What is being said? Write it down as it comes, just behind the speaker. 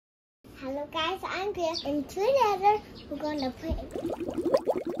Hello guys, I'm Keenan, and together we're gonna play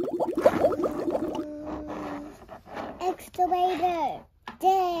excavator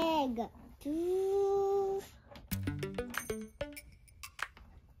dig.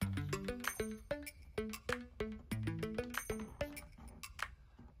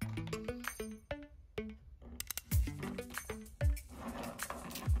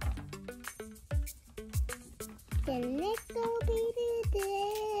 The next will be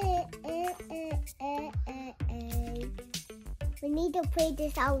we need to play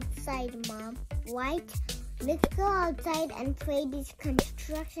this outside, Mom. Right? Let's go outside and play this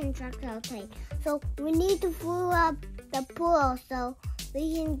construction truck outside. So we need to fill up the pool so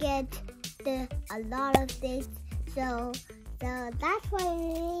we can get a lot of this. So that's what we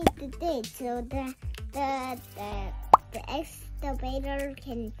need to do. So the excavator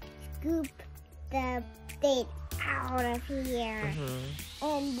can scoop the thing out of here.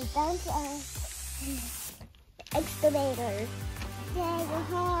 And the excavator dig a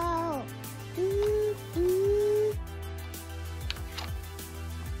hole.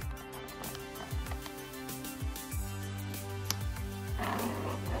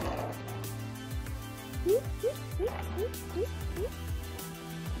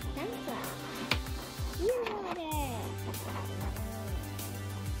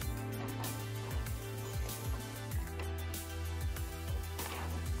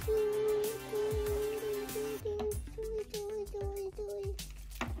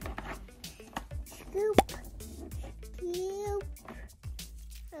 Scoop.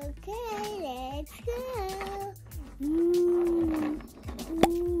 Okay, let's go.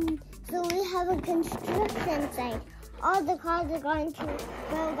 So we have a construction site. All the cars are going to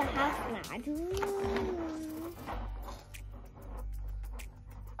build a house now.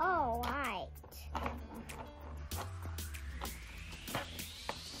 All right.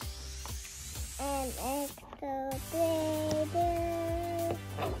 An excavator.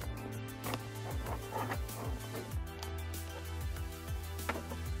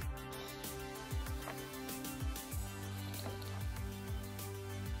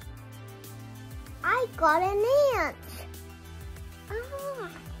 I got an ant. Ah.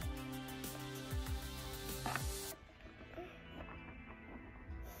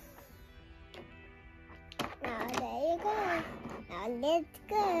 Now there you go. Now let's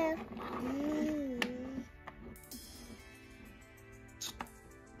go.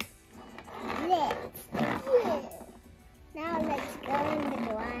 Now let's go in the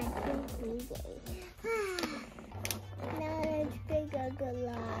garage. Now let's dig a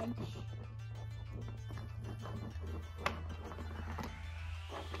garage.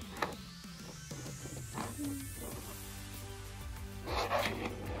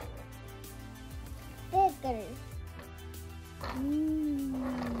 Bigger.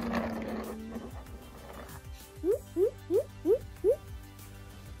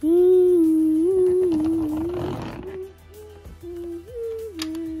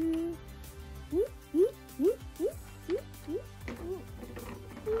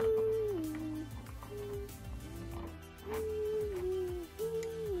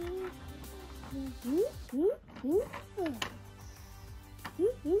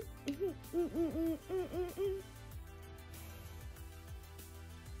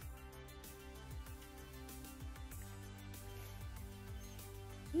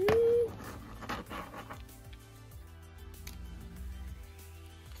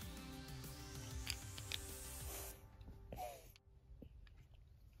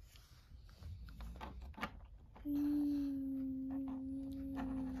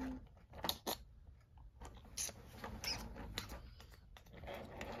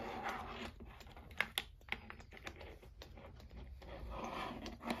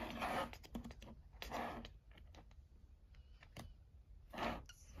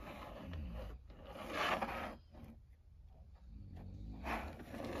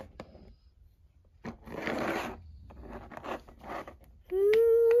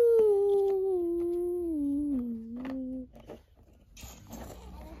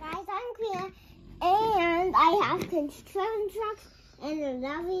 And I have construction trucks and a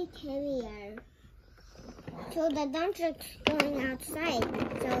lovely carrier. So the dump truck's going outside.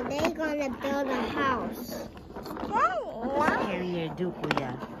 So they're gonna build a house. What's the carrier do,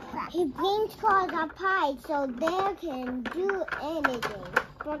 Kuya? He brings cars outside so they can do anything.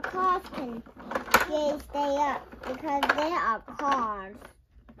 But cars can stay up because they are cars.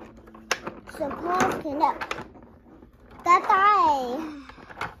 So cars can up.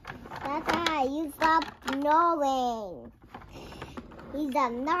 You stop knowing. He's a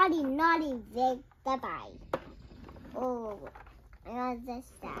naughty big guy. Oh, I got this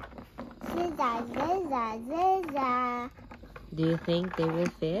stuff. Do you think they will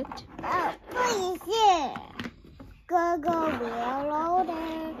fit? Oh, please, yeah. Go wheel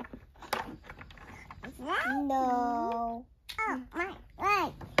loader. No. Oh,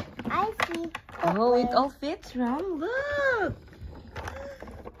 right. I see. Oh, it all fits, Ram. Look.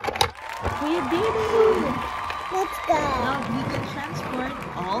 We did it. Let's go. Now we can transport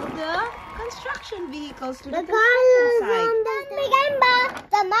all the construction vehicles to the The construction colors site. on the Gamba.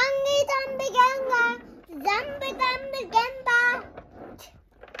 The monkeys on the Gamba. Zambi Gamba.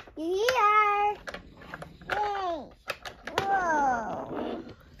 Here. Yay. Whoa.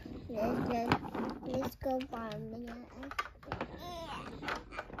 Let's go for a minute.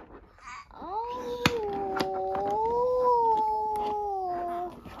 Oh.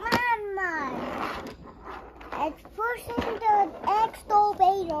 Mama. It's pushing the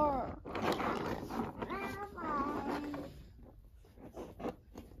excavator.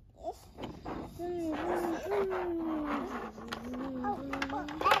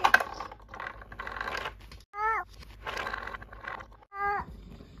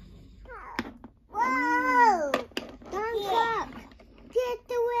 Whoa! Don't truck! Get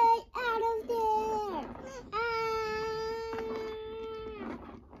the way out of there!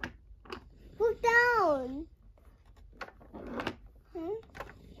 Move down!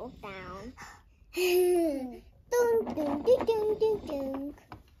 Move down. Dun, dun, dun, dun, dun, dun.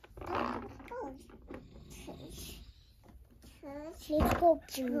 Let's go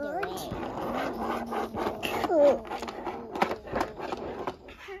to the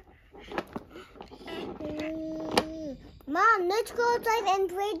Mom, let's go outside and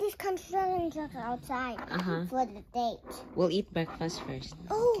play this construction truck outside for the date. We'll eat breakfast first.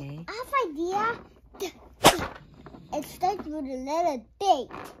 Oh, Okay. I have an idea. It starts with a letter date.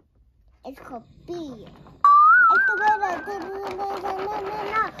 It's called B.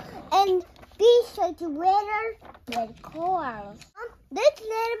 And B starts with cars. Let's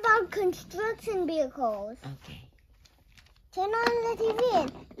learn about construction vehicles. Okay. Turn on the TV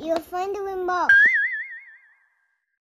and you'll find the remote.